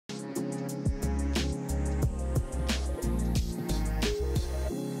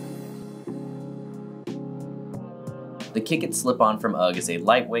The Kick It Slip-On from UGG is a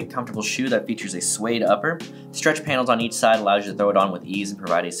lightweight, comfortable shoe that features a suede upper. Stretch panels on each side allows you to throw it on with ease and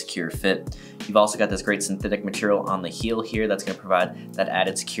provide a secure fit. You've also got this great synthetic material on the heel here that's going to provide that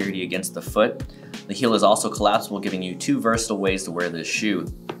added security against the foot. The heel is also collapsible, giving you two versatile ways to wear this shoe.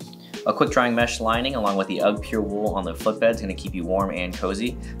 A quick drying mesh lining along with the UGG pure wool on the footbed is going to keep you warm and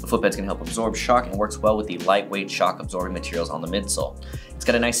cozy. The footbed's going to help absorb shock and works well with the lightweight shock absorbing materials on the midsole. It's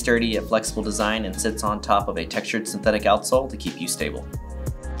got a nice sturdy yet flexible design and sits on top of a textured synthetic outsole to keep you stable.